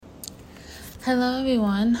Hello,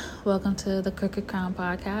 everyone. Welcome to the Crooked Crown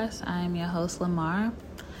Podcast. I am your host, Lamar.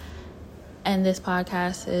 And this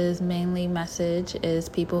podcast is mainly message is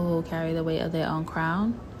people who carry the weight of their own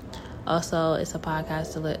crown. Also, it's a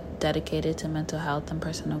podcast dedicated to mental health and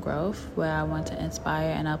personal growth, where I want to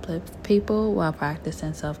inspire and uplift people while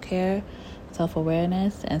practicing self-care,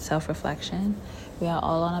 self-awareness, and self-reflection. We are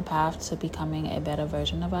all on a path to becoming a better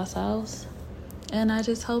version of ourselves. And I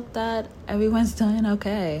just hope that everyone's doing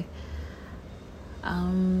okay.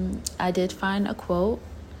 I did find a quote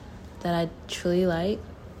that I truly like.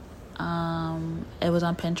 It was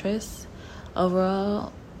on Pinterest.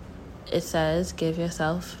 Overall, it says, give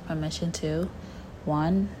yourself permission to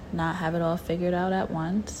 1, not have it all figured out at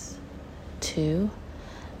once. 2,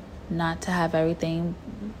 not to have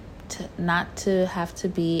to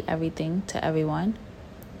be everything to everyone.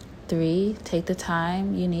 3, take the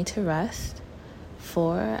time you need to rest.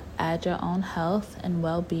 4, add your own health and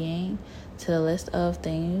well-being to the list of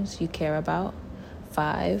things you care about.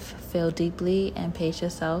 5, feel deeply and pace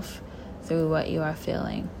yourself through what you are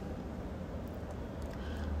feeling.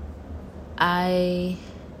 I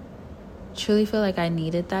truly feel like I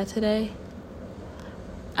needed that today.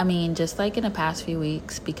 I mean, just like in the past few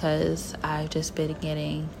weeks, because I've just been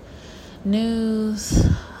getting news,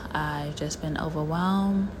 I've just been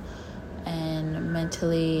overwhelmed, and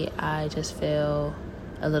mentally I just feel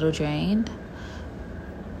a little drained.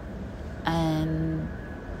 And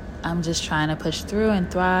I'm just trying to push through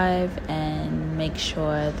and thrive and make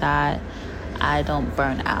sure that I don't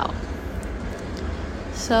burn out.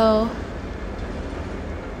 So,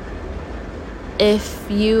 if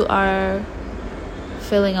you are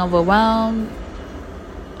feeling overwhelmed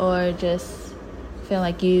or just feel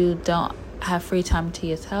like you don't have free time to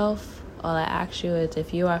yourself, all I ask you is,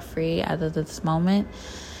 if you are free at this moment,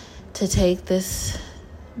 to take this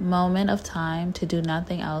moment of time to do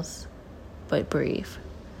nothing else but breathe.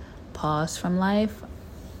 Pause from life.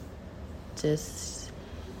 Just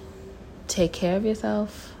take care of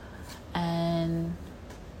yourself and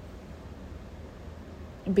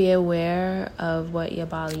be aware of what your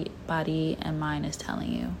body and mind is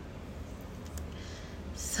telling you.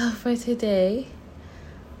 So for today,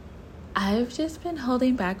 I've just been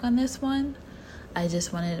holding back on this one. I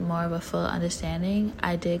just wanted more of a full understanding.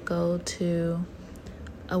 I did go to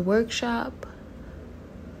a workshop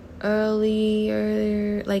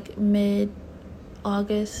earlier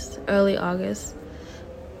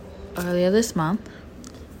this month,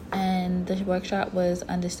 and the workshop was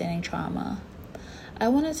understanding trauma. I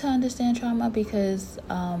wanted to understand trauma because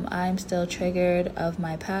I'm still triggered of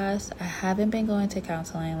my past. I haven't been going to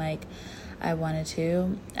counseling like I wanted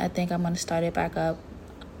to. I think I'm going to start it back up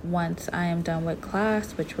once I am done with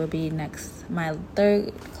class, which will be my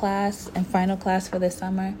third class and final class for this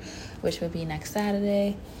summer, which will be next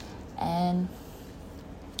Saturday. And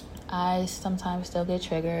I sometimes still get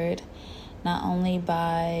triggered, not only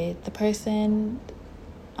by the person.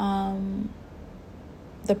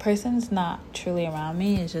 The person's not truly around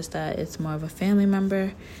me. It's just that it's more of a family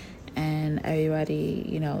member, and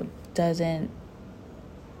everybody, doesn't.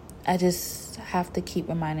 I just have to keep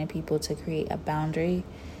reminding people to create a boundary,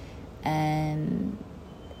 and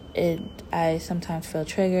I sometimes feel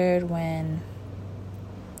triggered when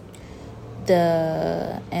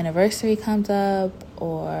the anniversary comes up,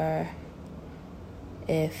 or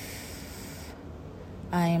if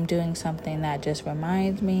I am doing something that just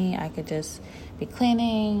reminds me. I could just be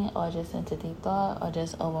cleaning, or just into deep thought, or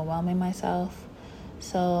just overwhelming myself.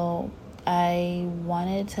 So I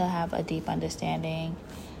wanted to have a deep understanding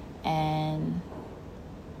and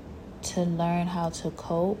to learn how to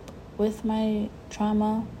cope with my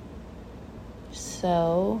trauma.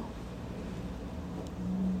 So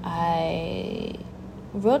I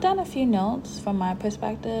wrote down a few notes from my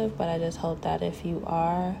perspective, but I just hope that if you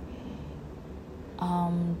are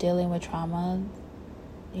dealing with trauma,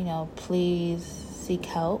 please seek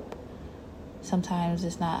help. Sometimes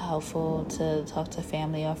it's not helpful to talk to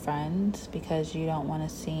family or friends, because you don't want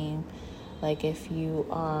to seem like, if you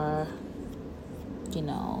are,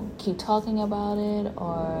 keep talking about it,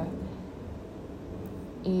 or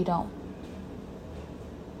you don't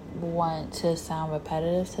want to sound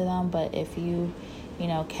repetitive to them. But if you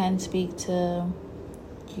can speak to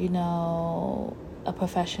a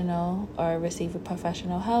professional or receive a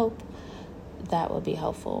professional help, that would be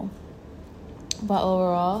helpful. But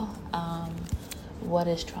overall, what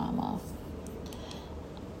is trauma?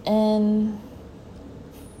 And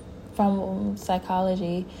from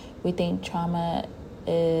psychology, we think trauma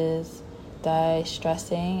is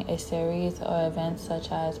distressing, a series or events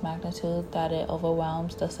such as magnitude that it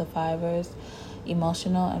overwhelms the survivor's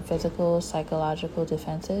emotional and physical psychological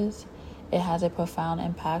defenses. It has a profound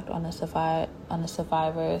impact on the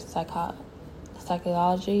survivor's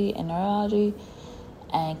psychology and neurology,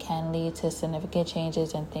 and can lead to significant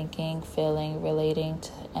changes in thinking, feeling, relating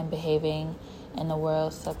to, and behaving in the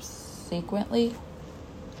world subsequently.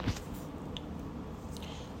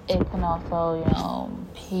 It can also,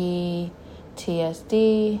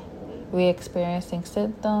 PTSD, re-experiencing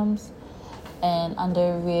symptoms. And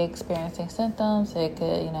under re-experiencing symptoms, it could,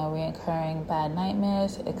 reoccurring bad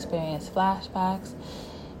nightmares, experience flashbacks,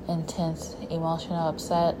 intense emotional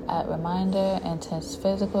upset at reminder, intense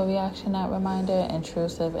physical reaction at reminder,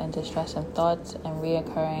 intrusive and distressing thoughts, and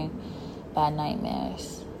reoccurring bad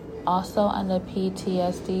nightmares. Also under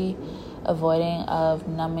PTSD, avoiding of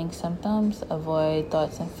numbing symptoms, avoid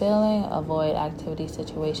thoughts and feeling, avoid activity,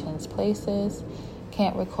 situations, places,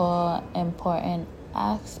 can't recall important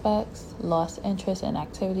aspects, lost interest in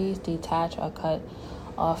activities, detach or cut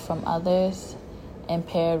off from others,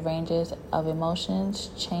 impaired ranges of emotions,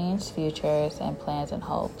 changed futures and plans and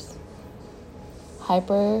hopes.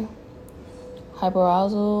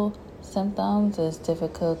 Hyperarousal symptoms is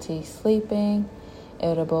difficulty sleeping,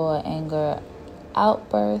 irritable or anger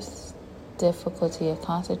outbursts, difficulty of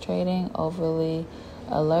concentrating, overly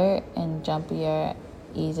alert, and jumpy or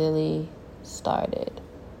easily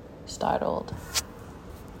startled.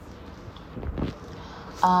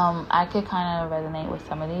 I could kind of resonate with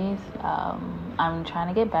some of these. I'm trying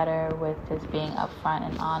to get better with just being upfront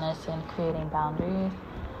and honest and creating boundaries.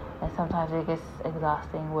 And sometimes it gets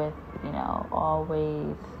exhausting with,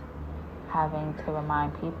 always having to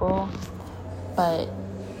remind people. But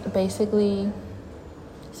basically,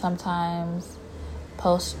 sometimes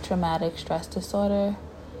post-traumatic stress disorder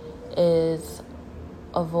is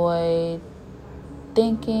avoid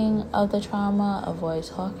thinking of the trauma, avoid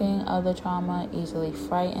talking of the trauma, easily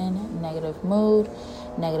frightened, negative mood,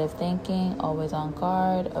 negative thinking, always on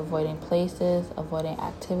guard, avoiding places, avoiding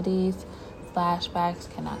activities, flashbacks,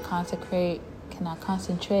 cannot concentrate,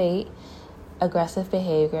 aggressive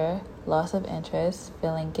behavior, loss of interest,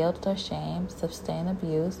 feeling guilt or shame, sustained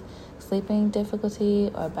abuse, sleeping difficulty,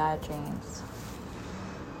 or bad dreams.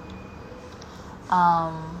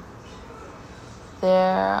 There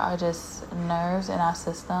are just nerves in our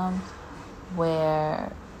system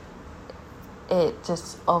where it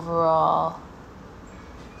just overall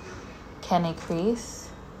can increase.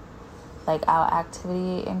 Like our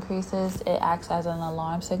activity increases, it acts as an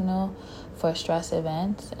alarm signal for stress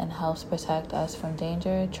events and helps protect us from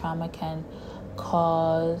danger. Trauma can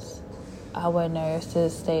cause our nerves to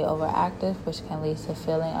stay overactive, which can lead to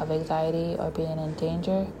feeling of anxiety or being in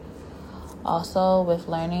danger. Also, with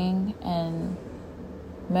learning and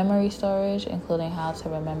memory storage, including how to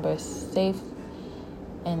remember safe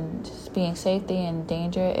and being safety and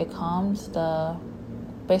danger, it calms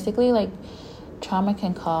trauma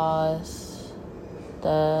can cause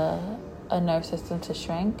a nerve system to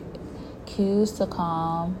shrink, cues to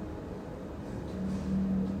calm,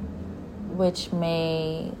 which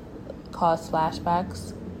may cause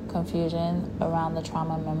flashbacks, confusion around the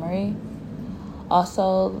trauma memory.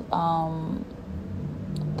 Also,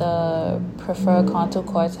 the prefrontal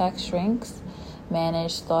cortex shrinks,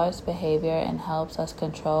 manage thoughts, behavior, and helps us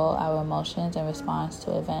control our emotions in response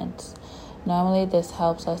to events. Normally, this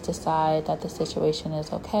helps us decide that the situation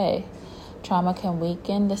is okay. Trauma can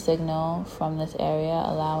weaken the signal from this area,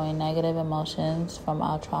 allowing negative emotions from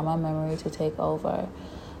our trauma memory to take over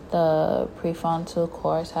the prefrontal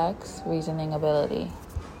cortex reasoning ability.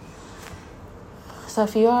 So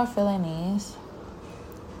if you are feeling these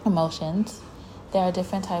emotions, there are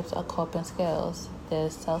different types of coping skills.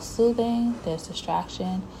 There's self-soothing, there's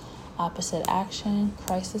distraction, opposite action,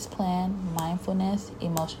 crisis plan, mindfulness,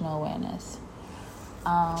 emotional awareness.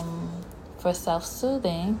 For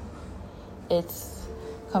self-soothing, it's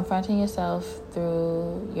confronting yourself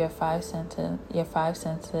through your five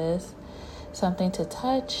senses. Something to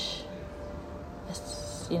touch,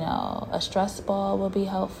 a stress ball will be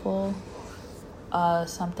helpful.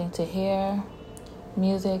 Something to hear,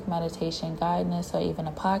 music, meditation, guidance, or even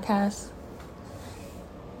a podcast.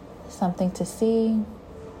 Something to see,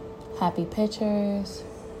 happy pictures,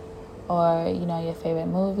 or your favorite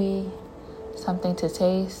movie. Something to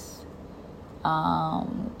taste. I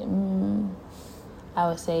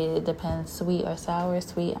would say it depends, sweet or sour.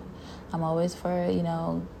 Sweet, I'm always for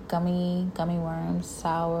gummy worms.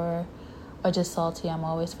 Sour or just salty, I'm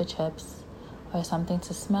always for chips. Or something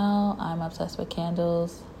to smell, I'm obsessed with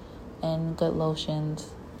candles and good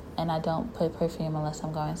lotions. And I don't put perfume unless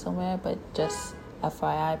I'm going somewhere, but just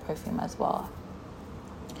FYI, perfume as well.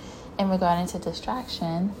 In regarding to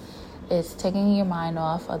distraction, It's taking your mind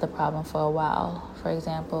off of the problem for a while. For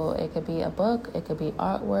example, it could be a book, it could be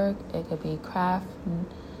artwork, it could be craft,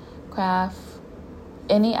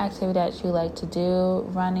 any activity that you like to do,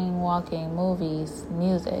 running, walking, movies,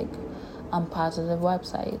 music, positive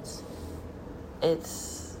websites.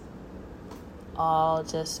 It's all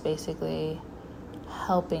just basically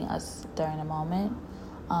helping us during the moment.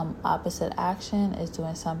 Opposite action is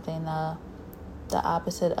doing something the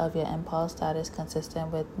opposite of your impulse that is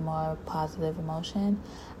consistent with more positive emotion.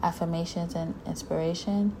 Affirmations and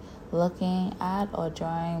inspiration, looking at or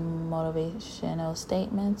drawing motivational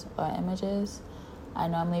statements or images. I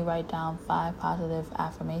normally write down 5 positive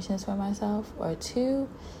affirmations for myself, or 2.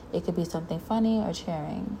 It could be something funny or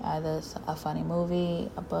cheering, either a funny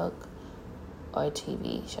movie, a book, or a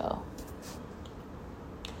TV show.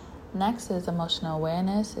 Next is emotional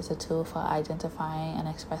awareness. It's a tool for identifying and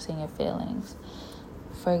expressing your feelings.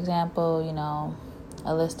 For example,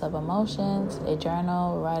 a list of emotions, a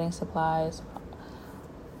journal, writing supplies,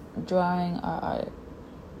 drawing, or art.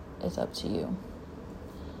 It's up to you.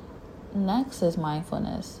 Next is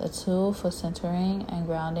mindfulness, a tool for centering and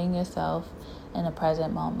grounding yourself in the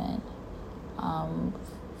present moment.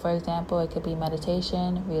 For example, it could be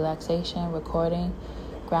meditation, relaxation, recording,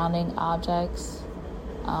 grounding objects,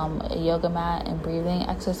 a yoga mat, and breathing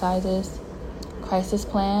exercises. Crisis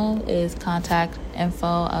plan is contact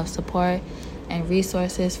info of support and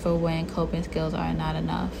resources for when coping skills are not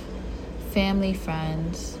enough. Family,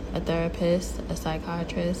 friends, a therapist, a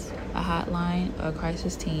psychiatrist, a hotline, or a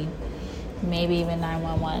crisis team. Maybe even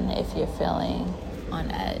 911 if you're feeling on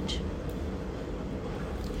edge.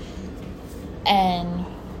 And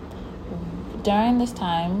during this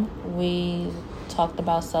time, we talked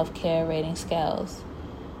about self-care rating scales.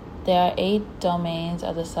 There are 8 domains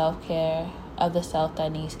of the self-care of the self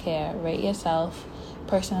that needs care. Rate yourself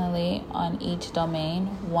personally on each domain.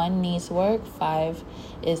 1 needs work, 5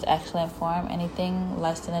 is excellent form. Anything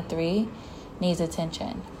less than a 3 needs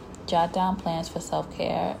attention. Jot down plans for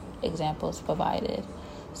self-care, examples provided.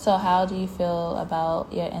 So how do you feel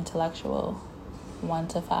about your intellectual? 1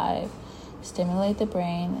 to 5. Stimulate the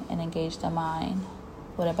brain and engage the mind.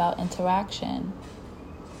 What about interaction?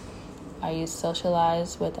 Are you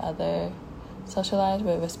socialized with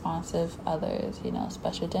responsive others?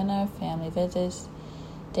 Special dinner, family visits,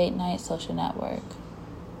 date night, social network.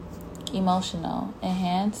 Emotional.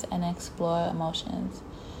 Enhance and explore emotions.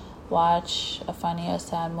 Watch a funny or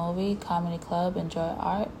sad movie, comedy club, enjoy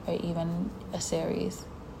art, or even a series.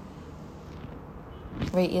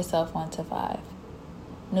 Rate yourself 1 to 5.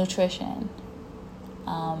 Nutrition.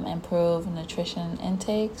 Improve nutrition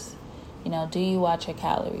intakes. Do you watch your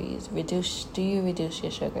calories? Do you reduce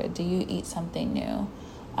your sugar? Do you eat something new?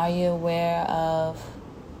 Are you aware of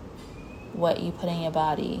what you put in your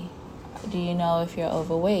body? Do you know if you're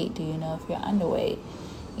overweight? Do you know if you're underweight?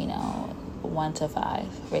 1 to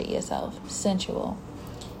 5. Rate yourself. Sensual.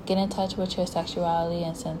 Get in touch with your sexuality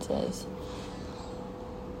and senses.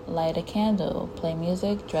 Light a candle. Play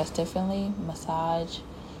music. Dress differently. Massage.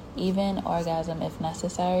 Even orgasm if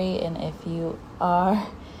necessary. And if you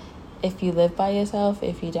live by yourself,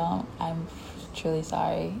 if you don't, I'm truly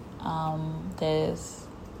sorry.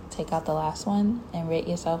 Take out the last one and rate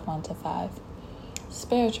yourself 1 to 5.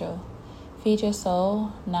 Spiritual. Feed your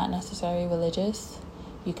soul, not necessarily religious.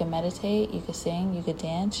 You can meditate, you can sing, you can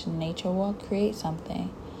dance, nature walk, create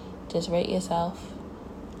something. Just rate yourself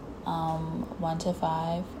 1 to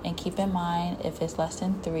 5. And keep in mind, if it's less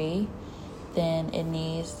than 3, then it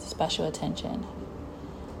needs special attention.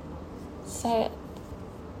 Set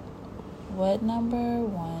what number?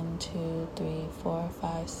 1, 2, 3, 4,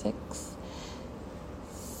 5, 6,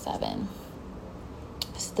 7.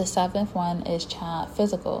 The 7th one is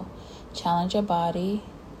physical. Challenge your body.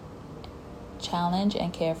 Challenge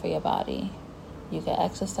and care for your body. You can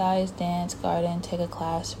exercise, dance, garden, take a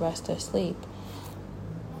class, rest, or sleep.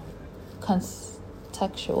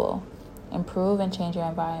 Contextual. Improve and change your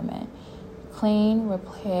environment. Clean,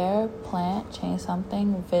 repair, plant, change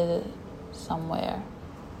something, visit somewhere.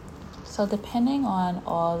 So depending on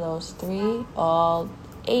all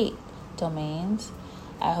 8 domains,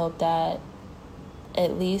 I hope that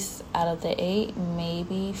at least out of the 8,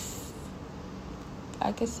 maybe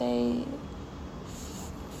I could say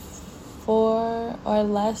 4 or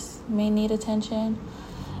less may need attention.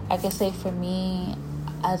 I could say for me,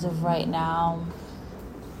 as of right now,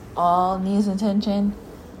 all needs attention.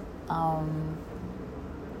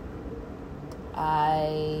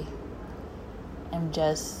 I am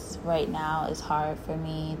just, right now, it's hard for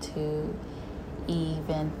me to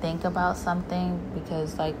even think about something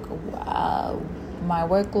because my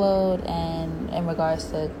workload and in regards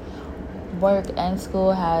to work and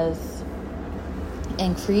school has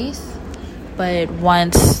increase. But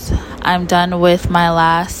once I'm done with my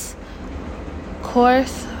last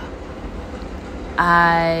course,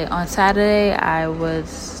 on Saturday, I would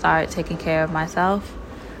start taking care of myself.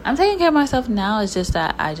 I'm taking care of myself now. It's just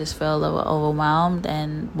that I just feel a little overwhelmed,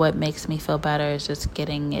 and what makes me feel better is just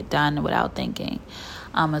getting it done without thinking.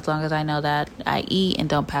 As long as I know that I eat and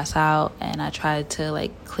don't pass out, and I try to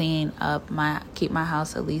clean up keep my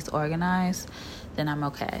house at least organized, then I'm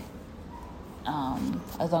okay.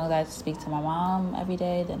 As long as I speak to my mom every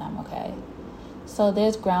day, then I'm okay. So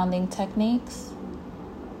there's grounding techniques,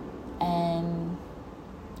 and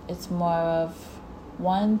it's more of,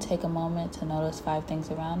 1, take a moment to notice 5 things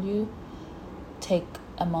around you. Take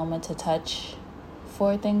a moment to touch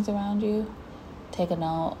 4 things around you. Take a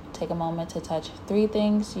moment to touch 3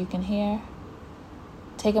 things you can hear.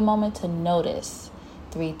 Take a moment to notice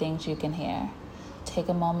 3 things you can hear. Take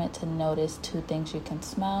a moment to notice 2 things you can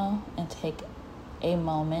smell, and take a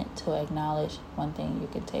moment to acknowledge 1 thing you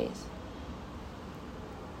can taste.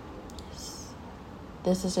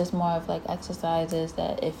 This is just more of exercises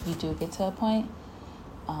that if you do get to a point,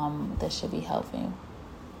 this should be helping.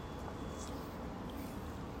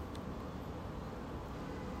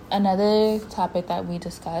 Another topic that we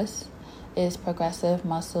discuss is progressive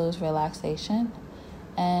muscles relaxation,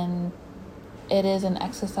 and it is an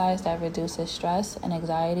exercise that reduces stress and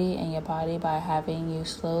anxiety in your body by having you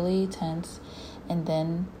slowly tense and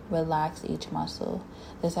then relax each muscle.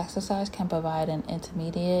 This exercise can provide an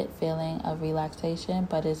intermediate feeling of relaxation,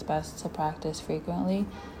 but it's best to practice frequently.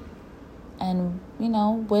 And,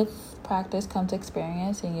 with practice comes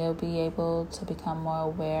experience, and you'll be able to become more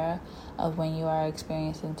aware of when you are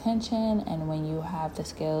experiencing tension and when you have the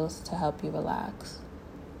skills to help you relax.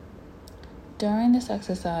 During this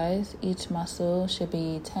exercise, each muscle should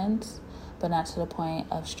be tense, but not to the point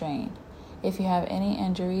of strain. If you have any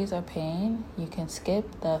injuries or pain, you can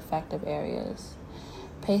skip the affected areas.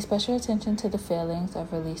 Pay special attention to the feelings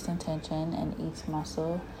of releasing tension in each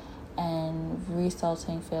muscle and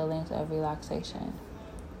resulting feelings of relaxation.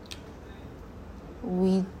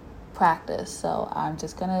 We practice, so I'm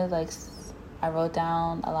just gonna I wrote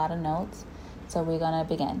down a lot of notes, so we're gonna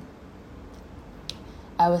begin.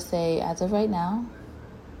 I would say, as of right now,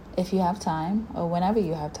 if you have time, or whenever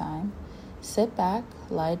you have time, sit back,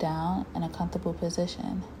 lie down in a comfortable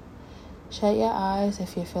position. Shut your eyes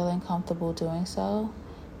if you're feeling comfortable doing so.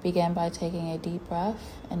 Begin by taking a deep breath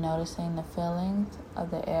and noticing the feelings of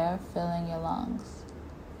the air filling your lungs.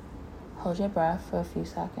 Hold your breath for a few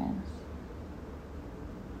seconds.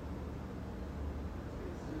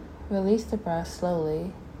 Release the breath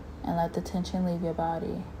slowly and let the tension leave your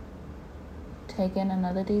body. Take in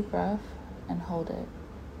another deep breath and hold it.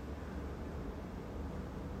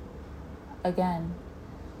 Again,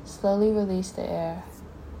 slowly release the air.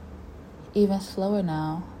 Even slower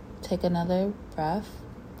now, take another breath.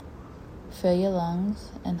 Fill your lungs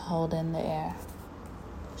and hold in the air.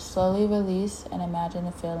 Slowly release and imagine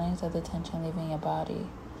the feelings of the tension leaving your body.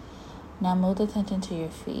 Now move the tension to your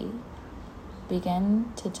feet.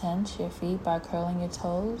 Begin to tense your feet by curling your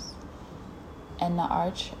toes and the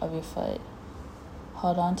arch of your foot.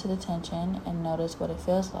 Hold on to the tension and notice what it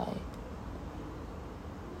feels like.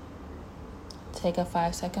 Take a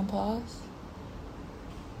 5-second pause.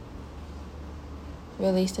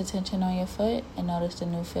 Release the tension on your foot and notice the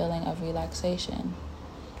new feeling of relaxation.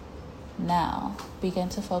 Now, begin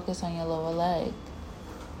to focus on your lower leg.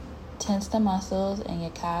 Tense the muscles in your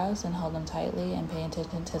calves and hold them tightly, and pay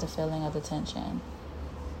attention to the feeling of the tension.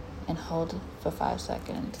 And hold for 5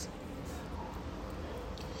 seconds.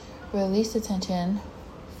 Release the tension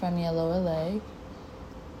from your lower leg.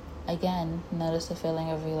 Again, notice the feeling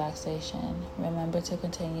of relaxation. Remember to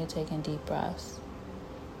continue taking deep breaths.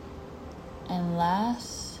 And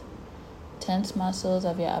last, tense muscles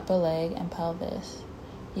of your upper leg and pelvis.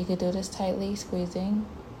 You could do this tightly, squeezing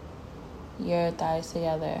your thighs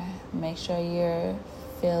together. Make sure you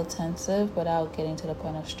feel tensive without getting to the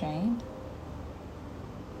point of strain.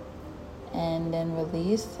 And then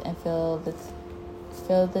release and feel the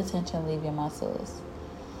tension leave your muscles.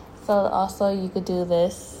 So also you could do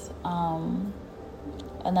this.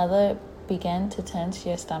 Begin to tense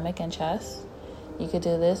your stomach and chest. You could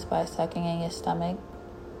do this by sucking in your stomach,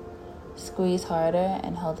 squeeze harder,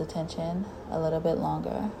 and hold the tension a little bit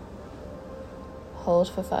longer. Hold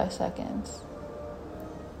for 5 seconds.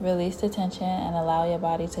 Release the tension and allow your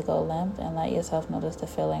body to go limp, and let yourself notice the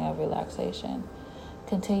feeling of relaxation.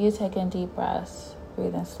 Continue taking deep breaths,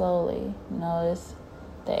 breathing slowly. Notice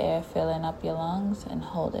the air filling up your lungs and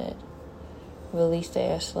hold it. Release the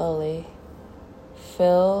air slowly.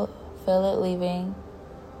 Feel it leaving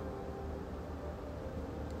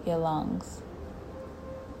your lungs.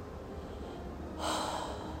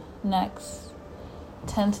 Next,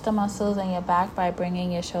 tense the muscles in your back by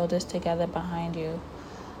bringing your shoulders together behind you.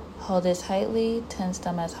 Hold it tightly, tense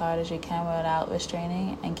them as hard as you can without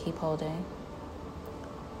restraining, and keep holding.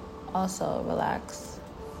 Also,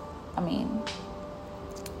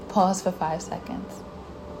 pause for 5 seconds.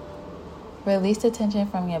 Release the tension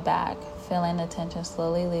from your back, feeling the tension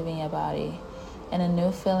slowly leaving your body, and a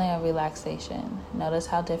new feeling of relaxation. Notice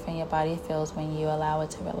how different your body feels when you allow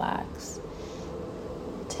it to relax.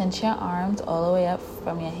 Tense your arms all the way up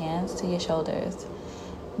from your hands to your shoulders.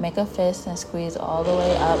 Make a fist and squeeze all the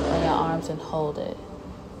way up on your arms and hold it.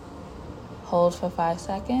 Hold for 5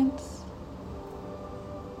 seconds.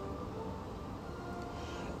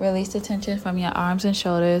 Release the tension from your arms and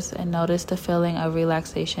shoulders and notice the feeling of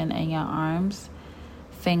relaxation in your arms,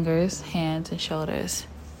 fingers, hands, and shoulders.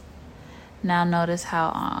 Now notice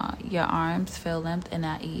how your arms feel limp and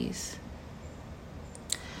at ease.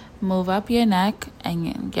 Move up your neck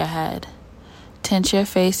and your head. Tense your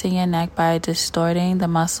face and your neck by distorting the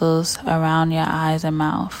muscles around your eyes and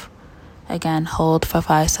mouth. Again, hold for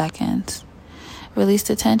 5 seconds. Release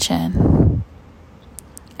the tension.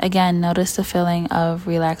 Again, notice the feeling of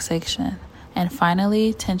relaxation. And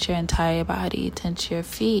finally, tense your entire body. Tense your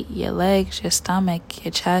feet, your legs, your stomach,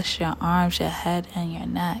 your chest, your arms, your head, and your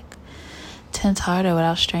neck. Tense harder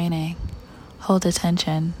without straining. Hold the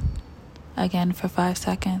tension. Again for 5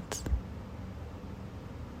 seconds.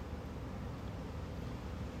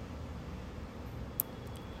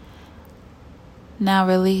 Now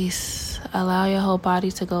release. Allow your whole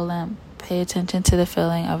body to go limp. Pay attention to the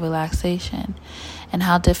feeling of relaxation and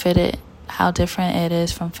how different it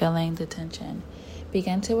is from feeling the tension.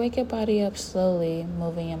 Begin to wake your body up slowly,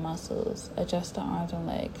 moving your muscles. Adjust the arms and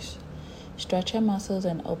legs. Stretch your muscles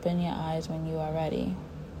and open your eyes when you are ready.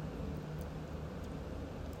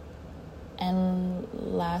 And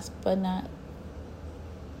last but not,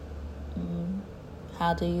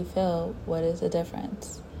 how do you feel? What is the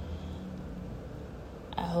difference?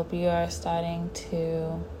 I hope you are starting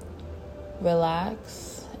to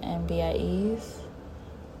relax and be at ease,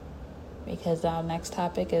 because our next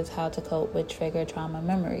topic is how to cope with trigger trauma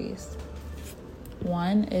memories.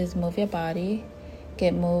 1 is move your body.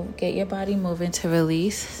 Get your body moving to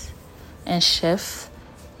release and shift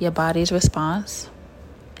your body's response.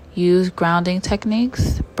 Use grounding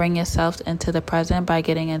techniques. Bring yourself into the present by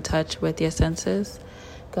getting in touch with your senses.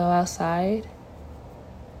 Go outside.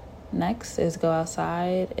 Next is go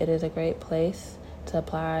outside. It is a great place to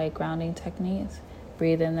apply grounding techniques.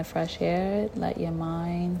 Breathe in the fresh air. Let your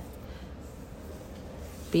mind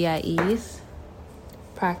be at ease.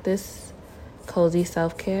 Practice cozy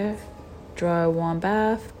self-care. Draw a warm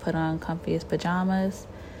bath. Put on comfiest pajamas.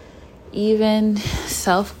 Even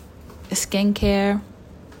skincare.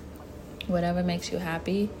 Whatever makes you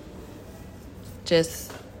happy.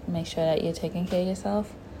 Just make sure that you're taking care of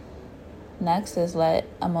yourself. Next is let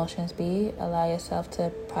emotions be. Allow yourself to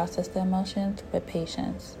process the emotions with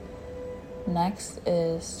patience. Next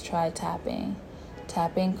is try tapping.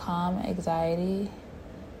 Tapping calm anxiety,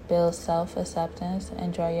 builds self-acceptance,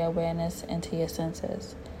 and draw your awareness into your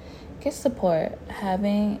senses. Get support.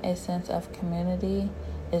 Having a sense of community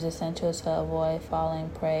is essential to avoid falling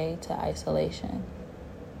prey to isolation.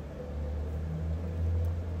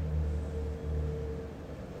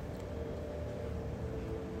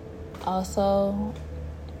 Also,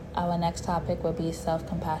 our next topic would be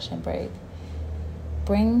self-compassion break.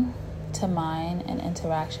 Bring to mind an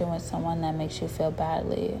interaction with someone that makes you feel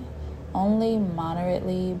badly. Only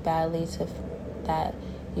moderately badly to that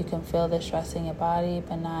you can feel the stress in your body,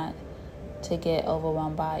 but not to get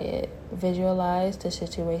overwhelmed by it. Visualize the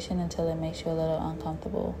situation until it makes you a little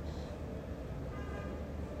uncomfortable.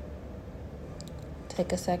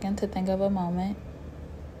 Take a second to think of a moment.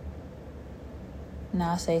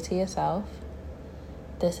 Now say to yourself,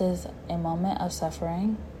 this is a moment of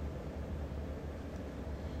suffering.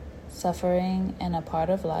 Suffering and a part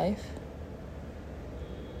of life.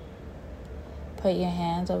 Put your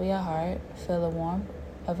hands over your heart. Feel the warmth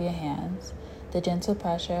of your hands, the gentle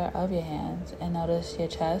pressure of your hands, and notice your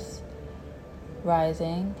chest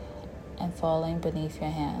rising and falling beneath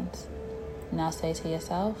your hands. Now say to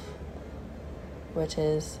yourself, which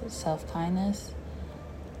is self-kindness,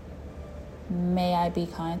 may I be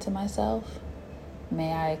kind to myself.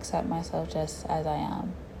 May I accept myself just as I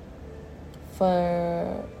am.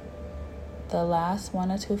 For the last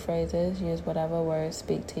 1 or 2 phrases, use whatever words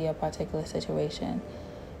speak to your particular situation,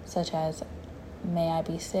 such as, may I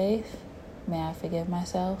be safe, may I forgive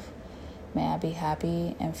myself, may I be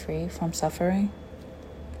happy and free from suffering,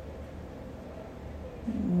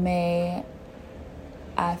 may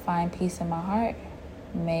I find peace in my heart,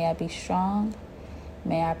 may I be strong,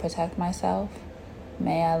 May I protect myself.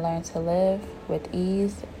 May I learn to live with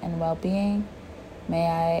ease and well-being. May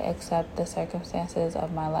I accept the circumstances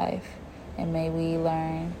of my life. And may we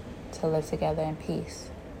learn to live together in peace.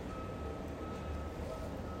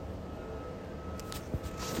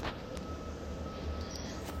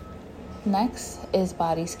 Next is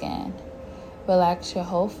body scan. Relax your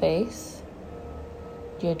whole face,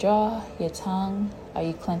 your jaw, your tongue. Are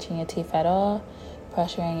you clenching your teeth at all?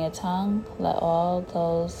 Pressuring your tongue. Let all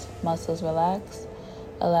those muscles relax.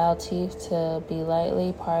 Allow teeth to be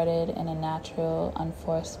lightly parted in a natural,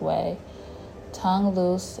 unforced way. Tongue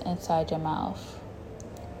loose inside your mouth.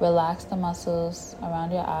 Relax the muscles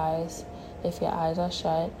around your eyes. If your eyes are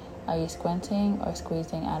shut, are you squinting or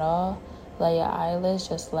squeezing at all? Let your eyelids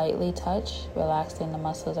just lightly touch, relaxing the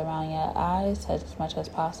muscles around your eyes as much as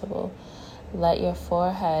possible. Let your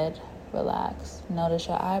forehead relax. Notice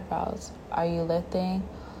your eyebrows. Are you lifting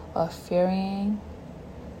or furrowing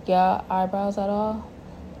your eyebrows at all?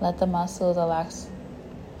 Let the muscles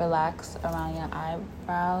relax around your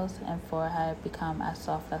eyebrows and forehead become as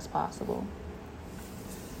soft as possible.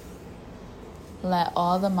 Let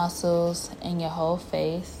all the muscles in your whole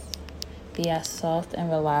face be as soft and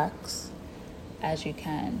relaxed as you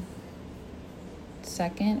can.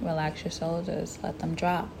 Second, relax your shoulders. Let them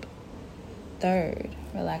drop. Third,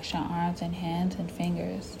 relax your arms and hands and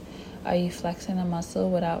fingers. Are you flexing the muscle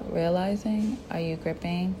without realizing? Are you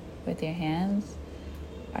gripping with your hands?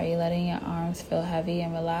 Are you letting your arms feel heavy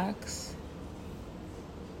and relaxed?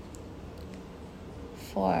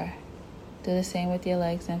 4, do the same with your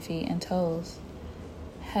legs and feet and toes.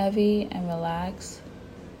 Heavy and relaxed.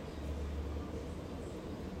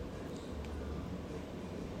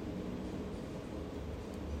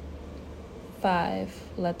 5,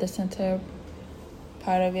 let the center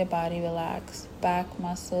part of your body relax. Back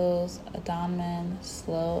muscles, abdomen,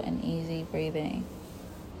 slow and easy breathing.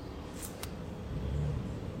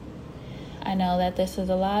 I know that this is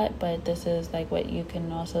a lot, but this is like what you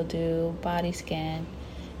can also do. Body scan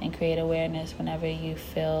and create awareness whenever you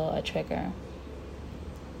feel a trigger.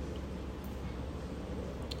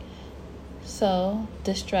 So,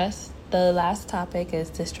 distress, the last topic is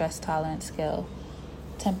distress tolerance skill.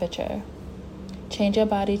 Temperature. Change your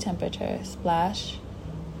body temperature. Splash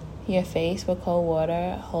your face with cold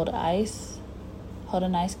water. Hold an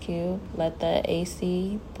ice cube. Let the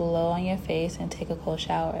AC blow on your face and take a cold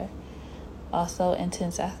shower. Also,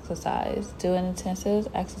 intense exercise. Do an intensive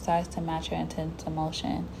exercise to match your intense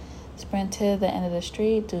emotion. Sprint to the end of the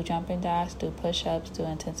street. Do jumping jacks. Do push-ups. Do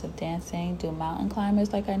intensive dancing. Do mountain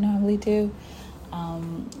climbers like I normally do.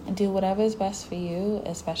 Do whatever is best for you,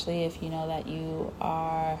 especially if you know that you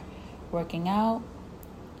are working out.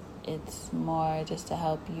 It's more just to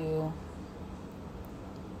help you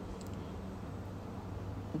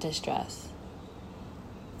distress.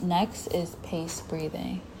 Next is pace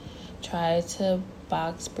breathing. Try to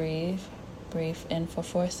box breathe. Breathe in for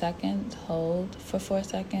 4 seconds, hold for 4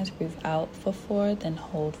 seconds, breathe out for 4, then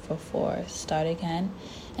hold for 4. Start again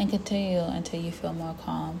and continue until you feel more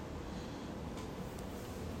calm.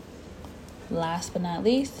 Last but not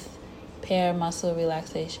least, pair muscle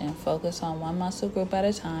relaxation. Focus on one muscle group at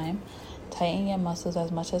a time. Tighten your muscles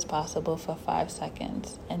as much as possible for 5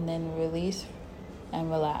 seconds, and then release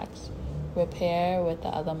and relax. Repair with the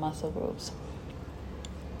other muscle groups.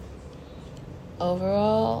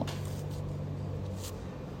 Overall,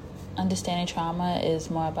 understanding trauma is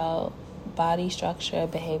more about body structure,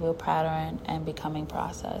 behavioral pattern, and becoming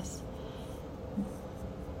process.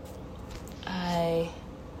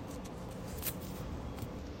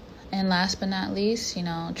 And last but not least,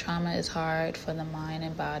 trauma is hard for the mind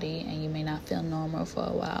and body, and you may not feel normal for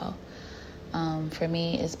a while. For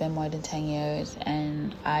me, it's been more than 10 years,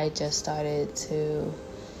 and I just started to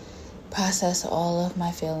process all of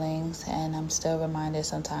my feelings, and I'm still reminded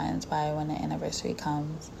sometimes by when the anniversary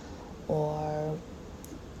comes, or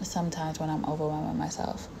sometimes when I'm overwhelming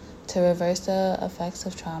myself. To reverse the effects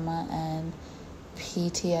of trauma and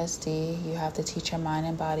PTSD, you have to teach your mind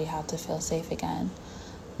and body how to feel safe again.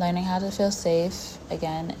 Learning how to feel safe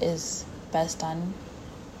again is best done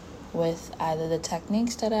with either the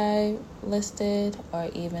techniques that I listed or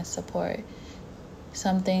even support.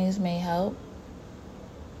 Some things may help.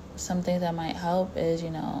 Some things that might help is,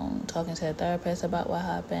 talking to a therapist about what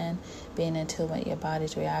happened, being in tune with your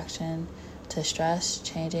body's reaction to stress,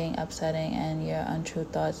 changing, upsetting, and your untrue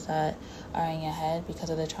thoughts that are in your head because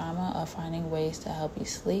of the trauma, or finding ways to help you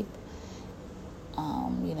sleep.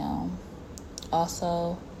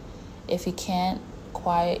 Also, if you can't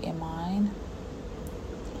quiet your mind,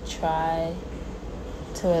 try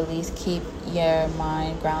to at least keep your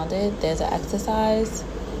mind grounded. There's an exercise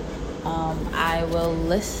I will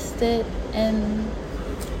list it in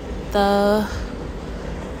the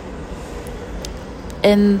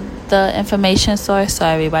information source so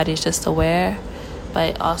everybody's just aware.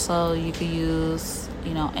 But also you could use,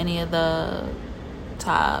 any of the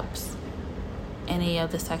tabs, any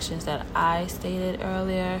of the sections that I stated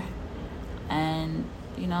earlier, and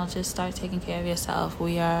just start taking care of yourself.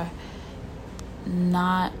 We are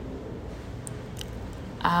not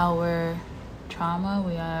our trauma.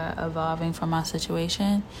 We are evolving from our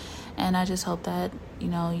situation, and I just hope that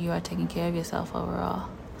you are taking care of yourself overall.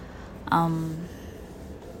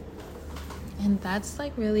 And that's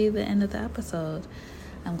really the end of the episode.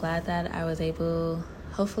 I'm glad that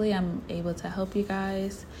hopefully I'm able to help you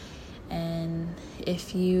guys. And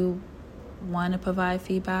if you want to provide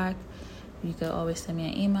feedback, you could always send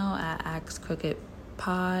me an email at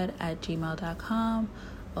axcrookedpod@gmail.com,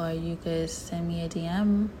 or you could send me a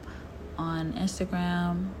DM on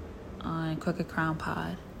Instagram on Crooked Crown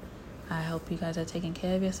Pod. I hope you guys are taking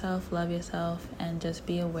care of yourself, love yourself, and just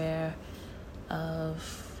be aware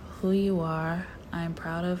of who you are. I'm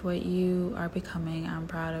proud of what you are becoming. I'm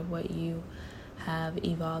proud of what you have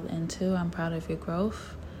evolved into. I'm proud of your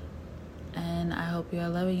growth. And I hope you are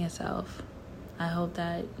loving yourself. I hope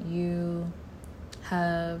that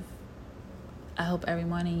I hope every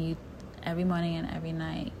morning and every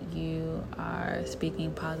night you are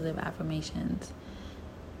speaking positive affirmations.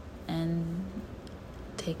 And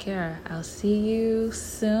take care. I'll see you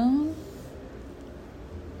soon.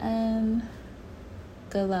 And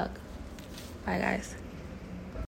good luck. Bye, guys.